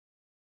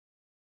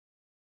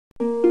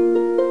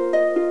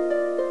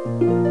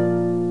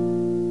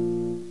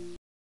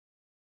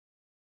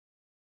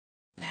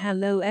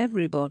Hello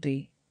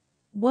everybody.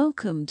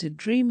 Welcome to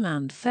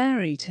Dreamland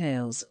Fairy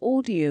Tales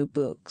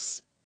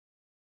audiobooks.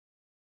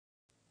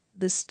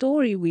 The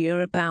story we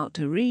are about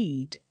to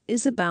read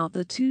is about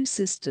The Two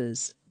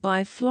Sisters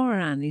by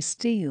Flora Annie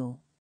Steel.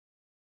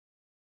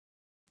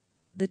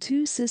 The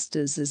Two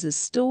Sisters is a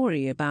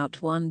story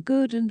about one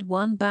good and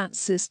one bad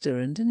sister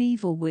and an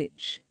evil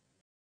witch.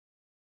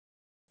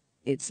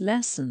 Its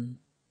lesson: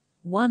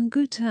 one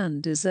good turn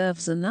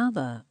deserves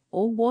another,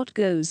 or what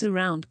goes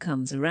around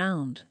comes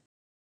around.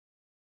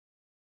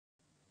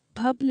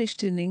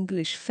 Published in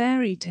English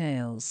Fairy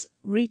Tales,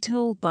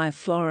 retold by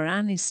Flora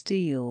Annie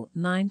Steel,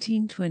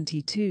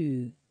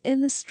 1922,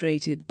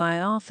 illustrated by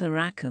Arthur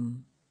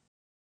Rackham.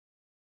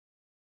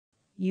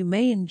 You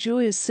may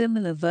enjoy a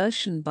similar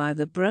version by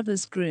the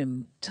Brothers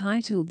Grimm,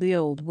 titled The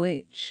Old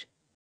Witch.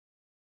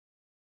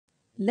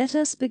 Let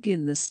us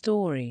begin the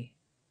story.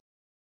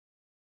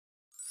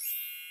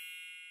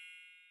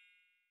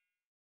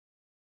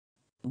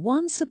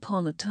 Once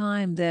upon a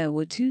time there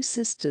were two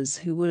sisters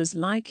who were as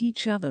like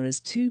each other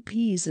as two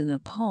peas in a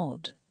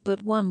pod,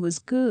 but one was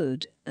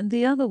good and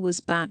the other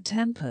was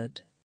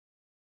bad-tempered.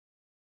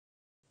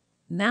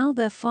 Now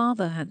their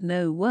father had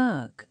no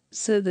work,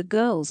 so the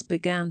girls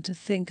began to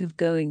think of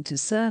going to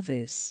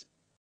service.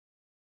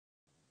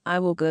 "I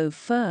will go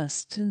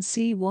first and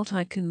see what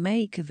I can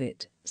make of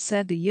it,"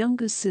 said the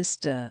younger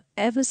sister,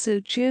 ever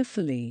so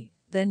cheerfully.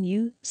 "Then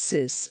you,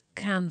 sis,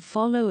 can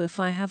follow if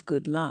I have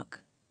good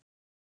luck."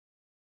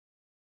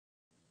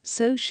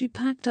 So she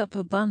packed up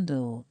a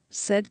bundle,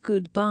 said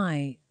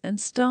goodbye, and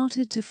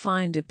started to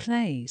find a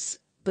place,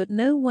 but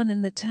no one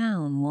in the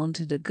town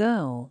wanted a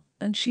girl,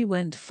 and she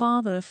went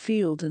farther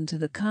afield into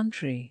the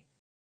country.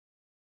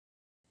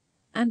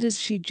 And as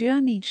she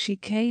journeyed she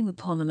came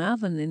upon an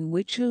oven in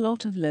which a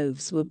lot of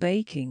loaves were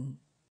baking.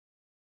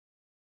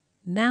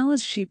 Now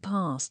as she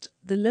passed,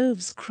 the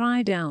loaves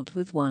cried out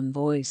with one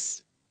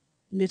voice,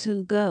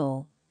 little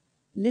girl,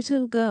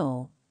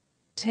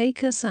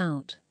 take us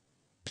out.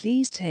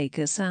 Please take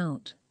us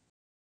out.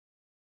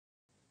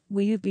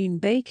 We have been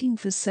baking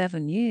for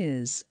 7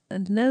 years,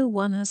 and no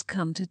one has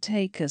come to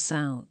take us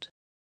out.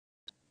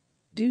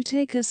 Do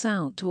take us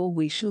out, or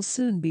we shall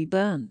soon be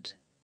burnt."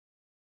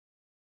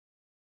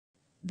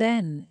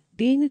 Then,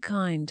 being a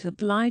kind,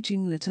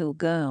 obliging little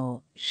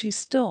girl, she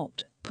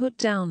stopped, put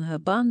down her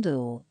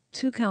bundle,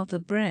 took out the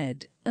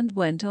bread, and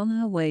went on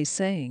her way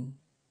saying,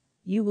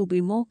 "You will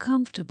be more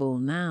comfortable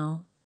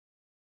now."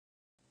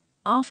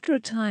 After a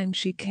time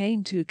she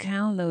came to a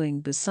cow lowing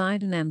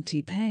beside an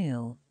empty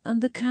pail,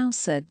 and the cow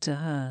said to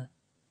her,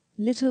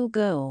 little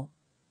girl,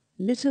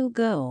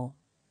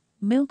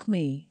 milk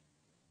me,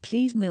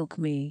 please milk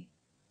me.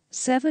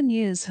 7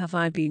 years have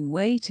I been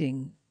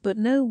waiting, but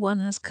no one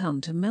has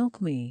come to milk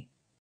me."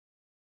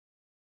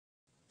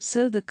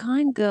 So the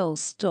kind girl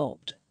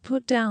stopped,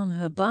 put down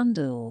her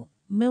bundle,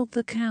 milked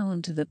the cow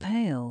into the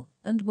pail,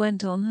 and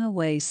went on her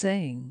way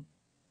saying,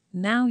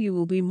 "Now you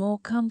will be more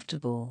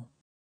comfortable."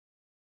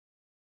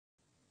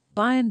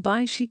 By and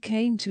by she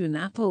came to an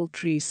apple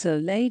tree so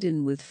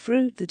laden with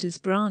fruit that its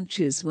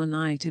branches were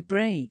nigh to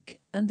break,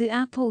 and the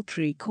apple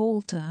tree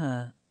called to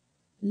her,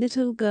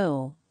 little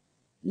girl,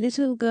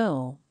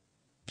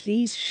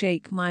 please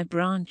shake my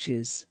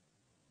branches.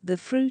 The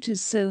fruit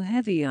is so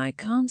heavy I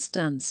can't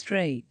stand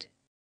straight."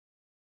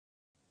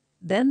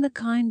 Then the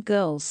kind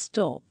girl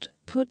stopped,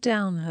 put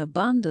down her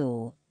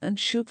bundle, and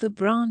shook the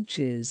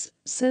branches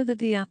so that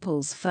the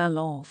apples fell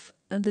off,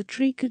 and the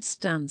tree could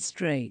stand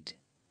straight.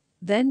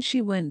 Then she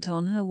went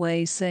on her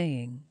way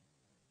saying,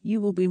 "You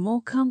will be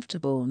more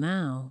comfortable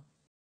now."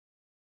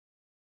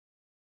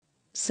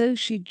 So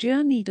she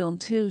journeyed on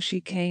till she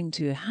came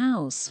to a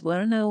house where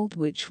an old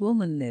witch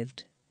woman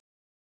lived.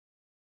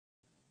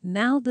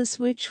 Now this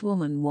witch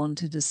woman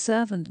wanted a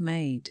servant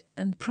maid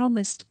and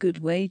promised good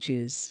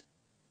wages.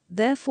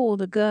 Therefore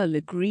the girl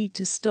agreed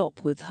to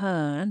stop with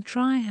her and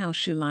try how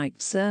she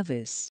liked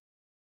service.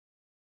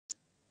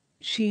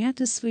 She had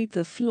to sweep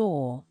the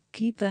floor,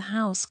 keep the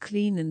house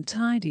clean and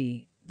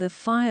tidy, the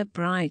fire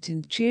bright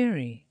and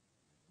cheery.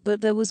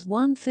 But there was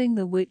one thing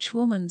the witch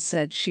woman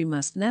said she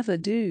must never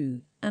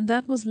do, and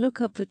that was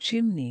look up the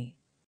chimney.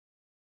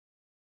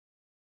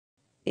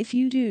 "If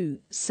you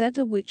do," said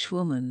the witch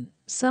woman,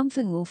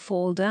 "something will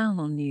fall down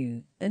on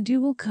you, and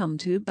you will come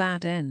to a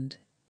bad end."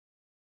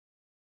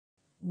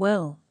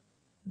 Well,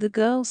 the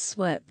girl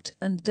swept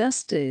and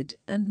dusted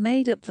and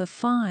made up the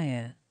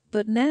fire,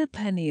 but ne'er a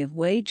penny of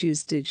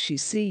wages did she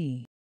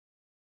see.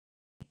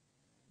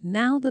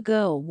 Now the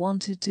girl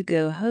wanted to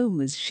go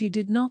home, as she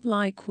did not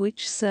like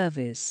witch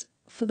service,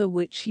 for the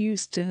witch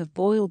used to have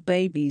boiled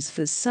babies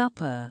for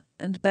supper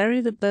and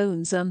bury the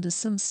bones under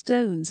some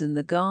stones in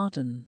the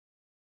garden.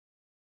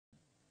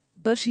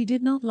 But she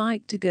did not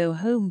like to go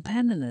home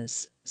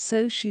penniless,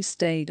 so she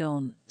stayed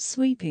on,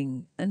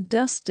 sweeping and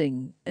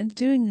dusting and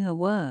doing her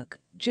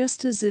work,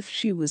 just as if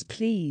she was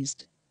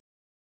pleased.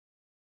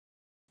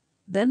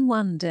 Then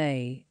one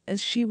day,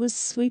 as she was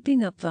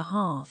sweeping up the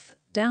hearth,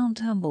 down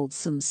tumbled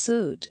some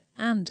soot,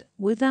 and,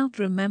 without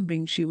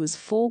remembering she was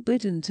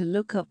forbidden to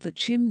look up the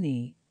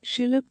chimney,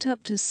 she looked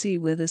up to see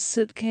where the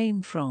soot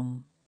came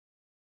from.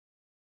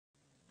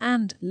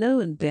 And, lo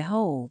and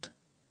behold,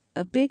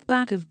 a big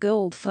bag of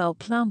gold fell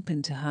plump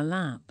into her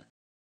lap.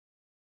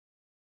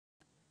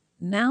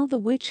 Now the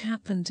witch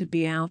happened to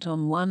be out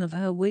on one of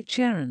her witch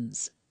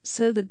errands,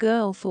 so the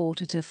girl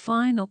thought it a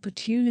fine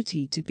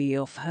opportunity to be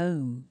off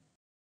home.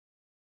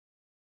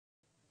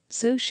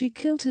 So she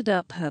kilted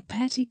up her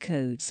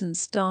petticoats and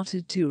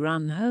started to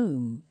run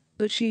home,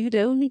 but she had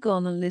only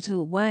gone a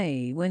little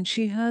way when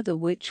she heard the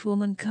witch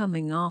woman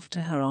coming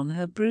after her on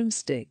her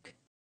broomstick.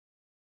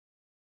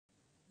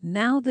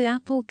 Now the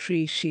apple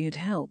tree she had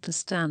helped to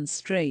stand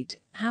straight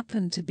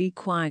happened to be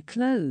quite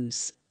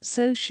close,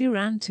 so she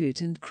ran to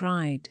it and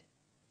cried,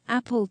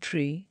 apple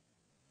tree,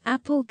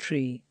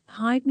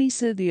 hide me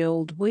so the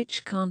old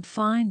witch can't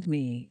find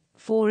me,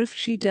 for if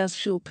she does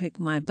she'll pick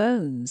my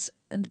bones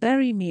and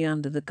bury me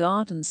under the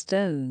garden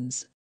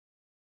stones."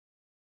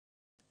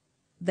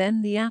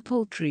 Then the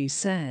apple tree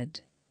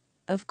said,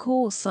 "Of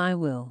course I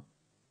will.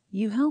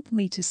 You help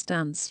me to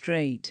stand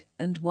straight,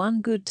 and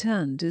one good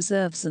turn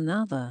deserves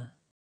another."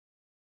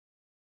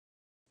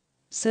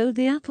 So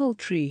the apple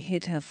tree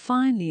hid her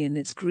finely in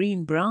its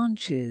green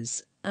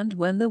branches, and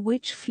when the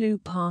witch flew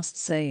past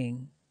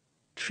saying,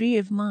 "Tree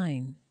of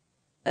mine,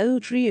 oh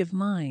tree of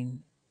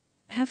mine,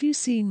 have you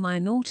seen my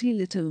naughty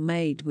little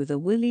maid with a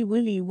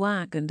willy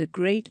wag and a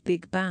great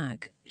big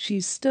bag?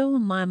 She's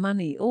stolen my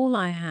money, all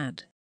I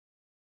had."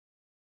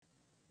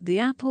 The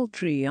apple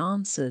tree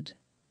answered,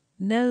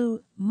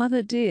 "No,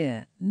 mother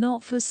dear,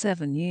 not for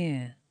 7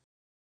 years."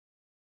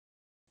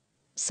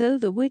 So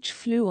the witch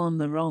flew on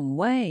the wrong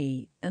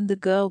way, and the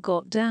girl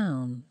got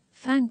down,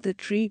 thanked the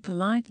tree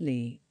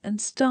politely,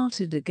 and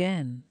started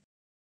again.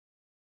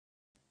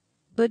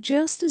 But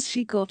just as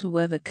she got to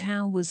where the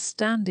cow was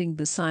standing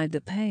beside the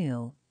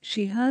pail,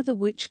 she heard the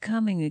witch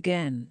coming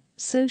again,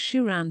 so she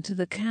ran to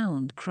the cow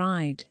and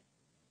cried,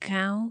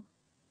 "Cow,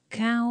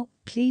 cow,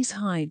 please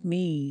hide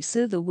me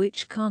so the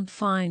witch can't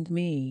find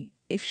me.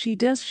 If she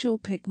does she'll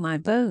pick my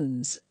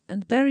bones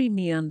and bury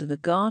me under the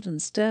garden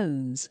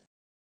stones."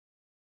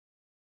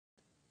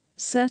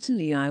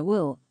 "Certainly I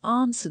will,"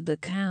 answered the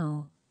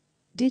cow.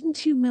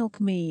 "Didn't you milk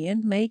me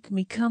and make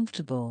me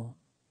comfortable?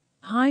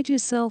 Hide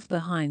yourself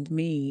behind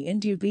me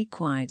and you'll be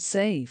quite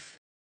safe."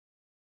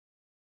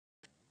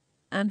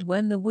 And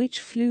when the witch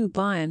flew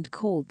by and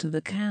called to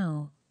the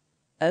cow,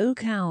 "O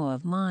cow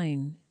of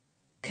mine,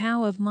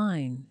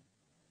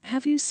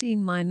 have you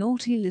seen my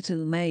naughty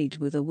little maid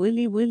with a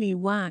willy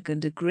wag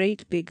and a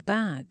great big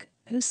bag,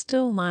 who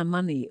stole my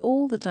money,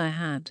 all that I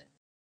had?"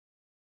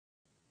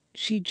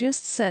 She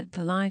just said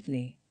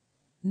politely,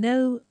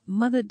 "No,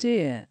 mother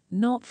dear,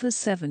 not for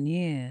 7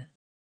 years."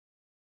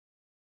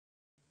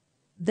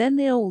 Then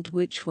the old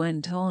witch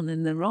went on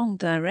in the wrong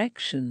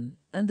direction,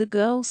 and the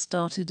girl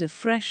started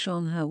afresh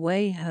on her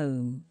way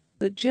home.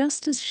 But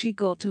just as she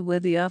got to where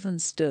the oven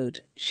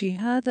stood, she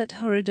heard that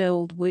horrid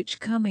old witch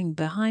coming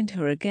behind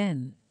her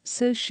again,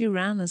 so she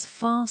ran as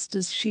fast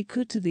as she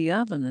could to the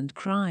oven and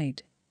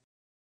cried,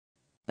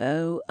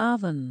 "Oh,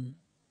 oven,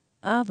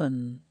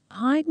 oven,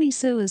 hide me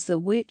so as the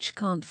witch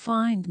can't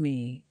find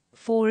me,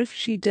 for if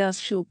she does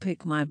she'll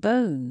pick my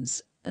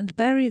bones and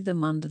bury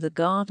them under the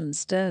garden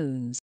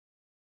stones."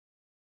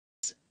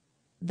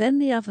 Then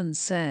the oven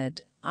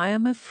said, "I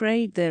am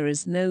afraid there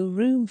is no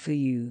room for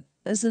you,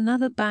 as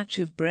another batch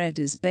of bread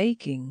is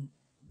baking,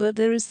 but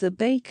there is the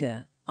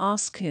baker,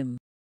 ask him."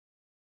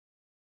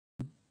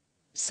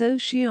 So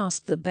she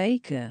asked the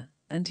baker,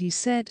 and he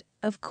said,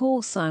 "Of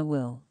course I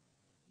will.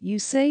 You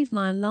saved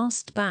my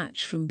last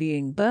batch from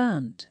being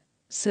burnt,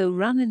 so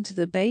run into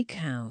the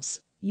bakehouse,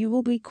 you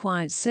will be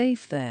quite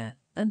safe there,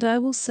 and I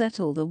will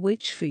settle the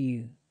witch for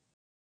you."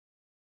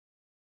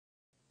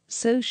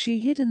 So she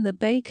hid in the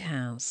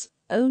bakehouse,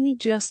 only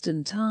just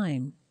in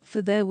time,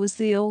 for there was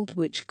the old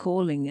witch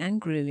calling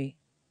angrily,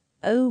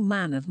 "Oh,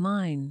 man of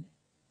mine,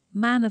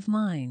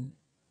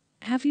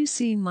 have you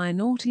seen my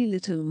naughty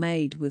little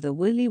maid with a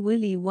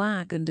willy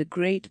wag and a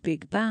great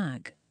big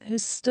bag, who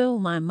stole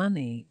my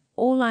money,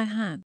 all I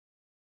had?"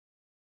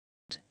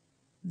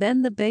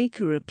 Then the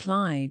baker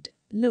replied,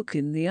 "Look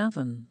in the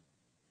oven.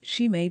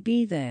 She may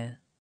be there."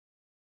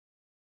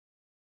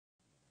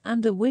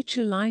 And the witch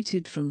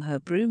alighted from her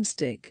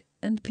broomstick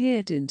and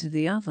peered into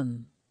the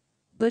oven,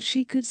 but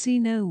she could see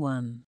no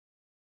one.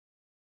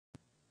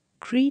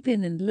 "Creep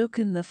in and look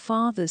in the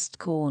farthest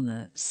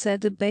corner,"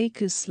 said the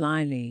baker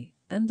slyly,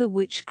 and the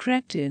witch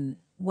crept in,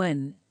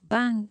 when,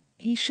 bang,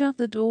 he shut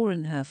the door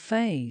in her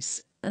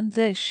face, and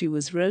there she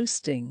was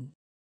roasting.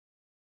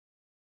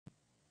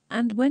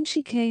 And when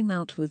she came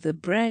out with the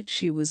bread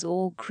she was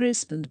all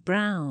crisp and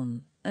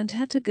brown, and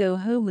had to go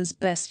home as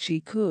best she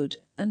could,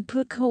 and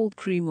put cold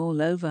cream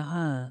all over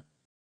her.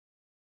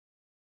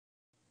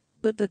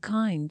 But the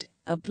kind,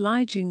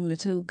 obliging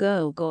little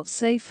girl got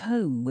safe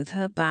home with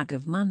her bag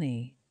of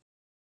money.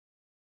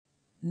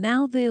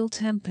 Now the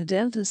ill-tempered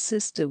elder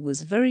sister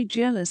was very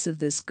jealous of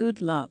this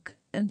good luck,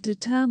 and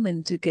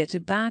determined to get a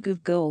bag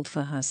of gold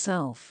for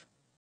herself.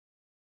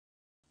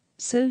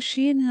 So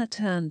she in her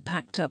turn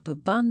packed up a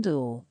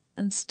bundle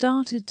and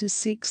started to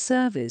seek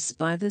service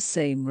by the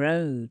same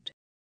road.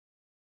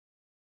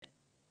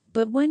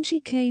 But when she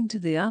came to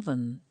the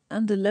oven,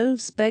 and the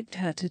loaves begged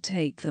her to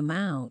take them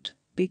out,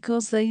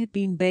 because they had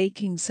been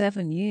baking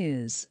 7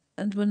 years,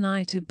 and were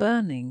nigh to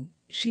burning,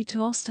 she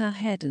tossed her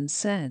head and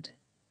said,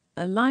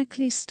 "A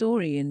likely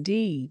story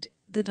indeed,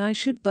 that I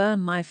should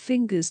burn my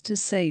fingers to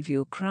save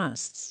your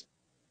crusts.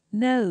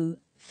 No,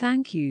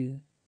 thank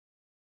you."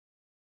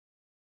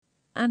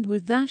 And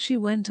with that she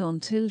went on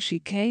till she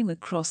came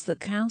across the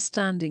cow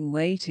standing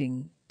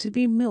waiting to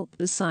be milked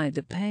beside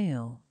a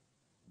pail.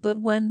 But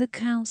when the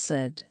cow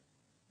said,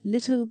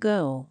 little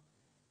girl,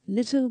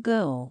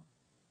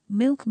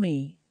 milk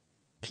me,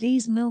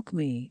 please milk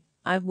me,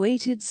 I've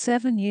waited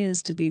 7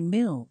 years to be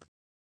milked,"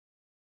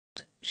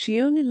 she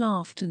only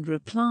laughed and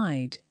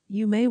replied,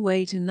 "You may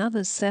wait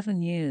another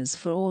 7 years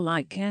for all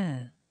I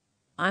care.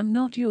 I'm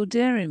not your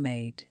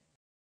dairymaid."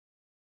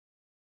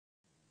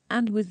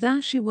 And with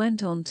that she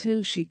went on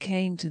till she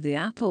came to the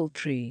apple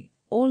tree,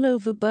 all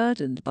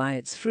overburdened by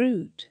its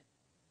fruit.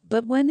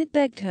 But when it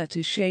begged her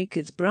to shake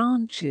its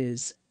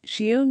branches,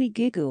 she only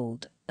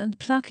giggled, and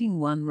plucking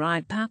one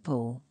ripe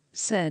apple,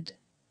 said,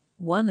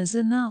 "One is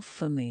enough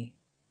for me.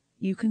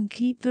 You can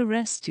keep the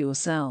rest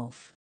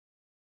yourself."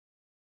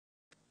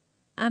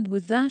 And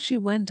with that she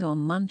went on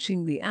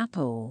munching the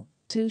apple,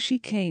 till she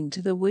came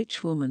to the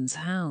witch woman's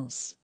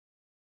house.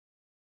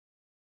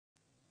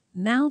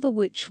 Now the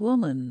witch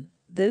woman,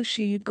 though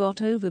she had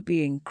got over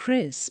being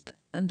crisp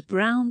and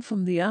brown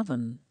from the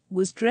oven,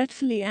 was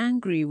dreadfully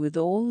angry with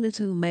all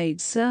little maid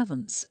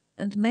servants,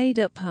 and made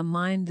up her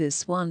mind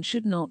this one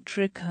should not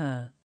trick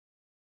her.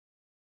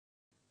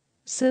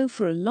 So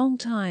for a long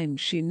time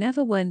she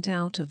never went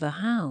out of the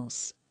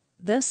house.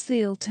 Thus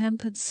the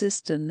ill-tempered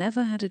sister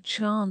never had a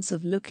chance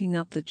of looking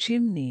up the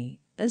chimney,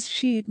 as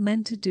she had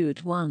meant to do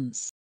at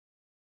once.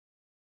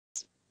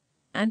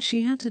 And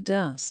she had to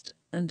dust,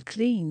 and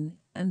clean,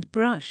 and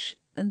brush,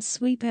 and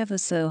sweep ever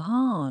so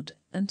hard,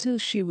 until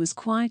she was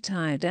quite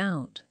tired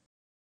out.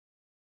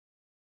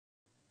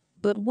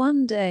 But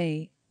one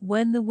day,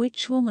 when the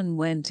witch woman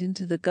went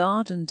into the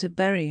garden to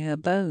bury her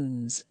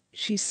bones,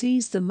 she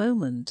seized the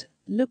moment,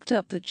 looked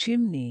up the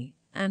chimney,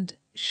 and,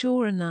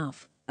 sure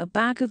enough, a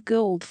bag of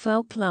gold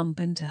fell plump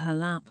into her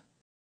lap.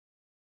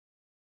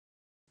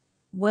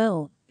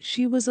 Well,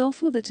 she was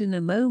off with it in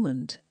a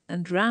moment,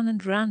 and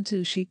ran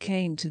till she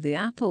came to the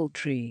apple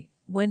tree,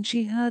 when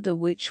she heard a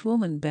witch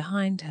woman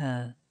behind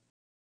her.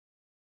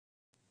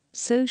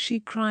 So she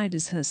cried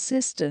as her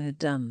sister had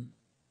done,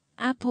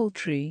 apple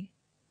tree,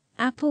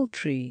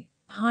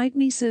 hide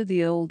me so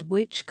the old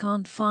witch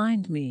can't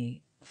find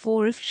me,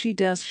 for if she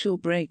does she'll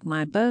break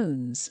my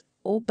bones,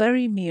 or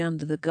bury me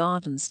under the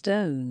garden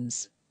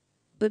stones."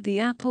 But the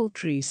apple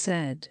tree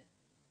said,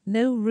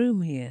 "No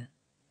room here.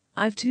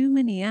 I've too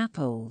many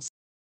apples."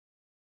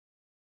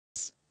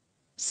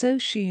 So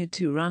she had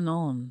to run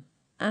on,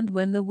 and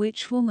when the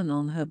witch woman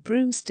on her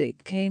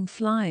broomstick came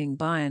flying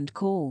by and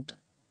called,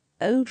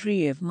 "Oh,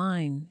 tree of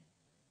mine,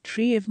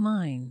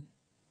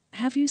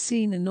 have you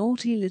seen a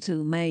naughty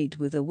little maid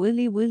with a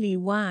willy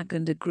wag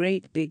and a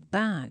great big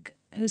bag,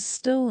 who's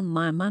stolen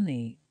my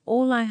money,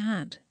 all I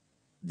had?"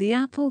 The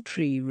apple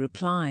tree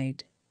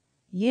replied,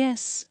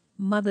 "Yes,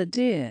 mother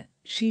dear,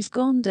 she's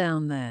gone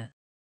down there."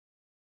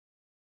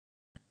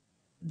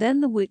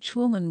 Then the witch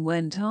woman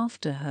went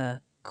after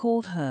her,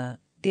 caught her,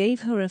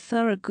 gave her a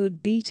thorough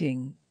good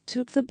beating,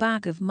 took the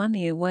bag of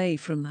money away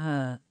from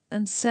her,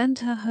 and sent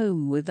her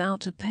home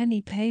without a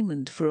penny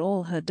payment for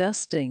all her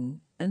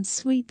dusting, and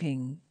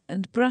sweeping,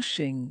 and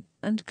brushing,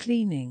 and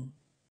cleaning.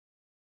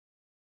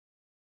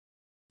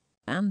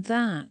 And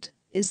that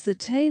is the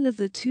tale of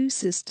the two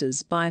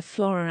sisters by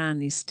Flora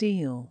Annie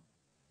Steel.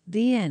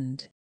 The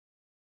end.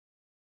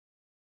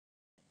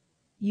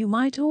 You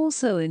might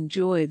also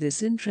enjoy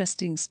this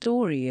interesting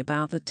story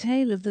about the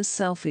tale of the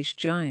selfish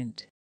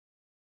giant.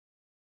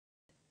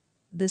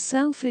 The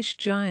Selfish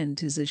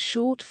Giant is a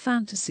short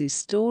fantasy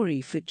story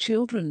for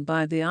children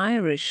by the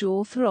Irish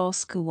author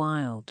Oscar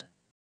Wilde.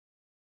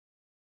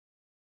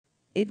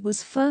 It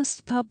was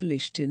first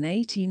published in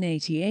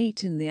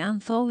 1888 in the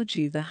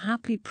anthology The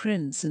Happy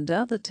Prince and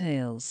Other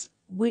Tales,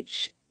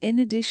 which, in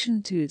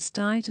addition to its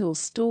title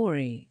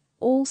story,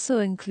 also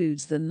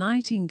includes The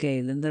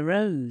Nightingale and the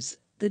Rose,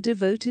 The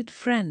Devoted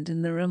Friend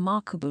and the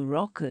Remarkable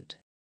Rocket.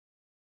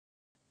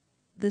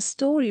 The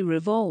story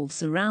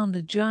revolves around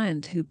a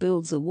giant who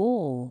builds a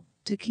wall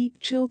to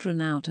keep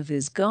children out of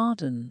his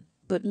garden,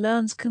 but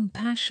learns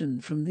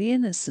compassion from the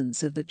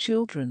innocence of the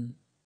children.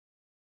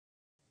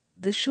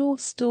 The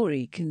short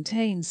story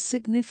contains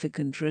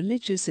significant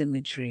religious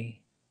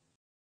imagery.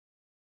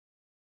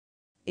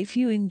 If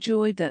you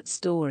enjoyed that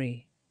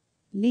story,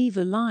 leave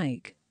a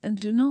like, and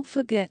do not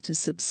forget to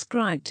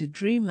subscribe to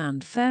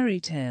Dreamland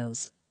Fairy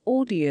Tales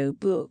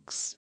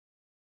audiobooks.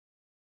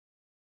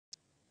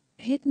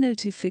 Hit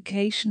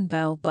notification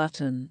bell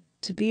button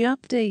to be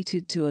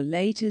updated to our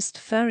latest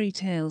fairy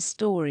tale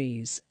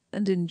stories,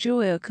 and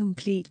enjoy a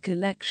complete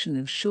collection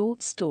of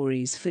short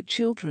stories for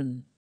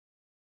children.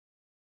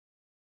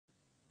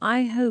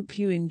 I hope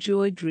you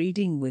enjoyed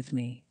reading with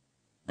me.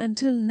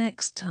 Until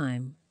next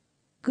time,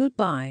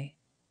 goodbye.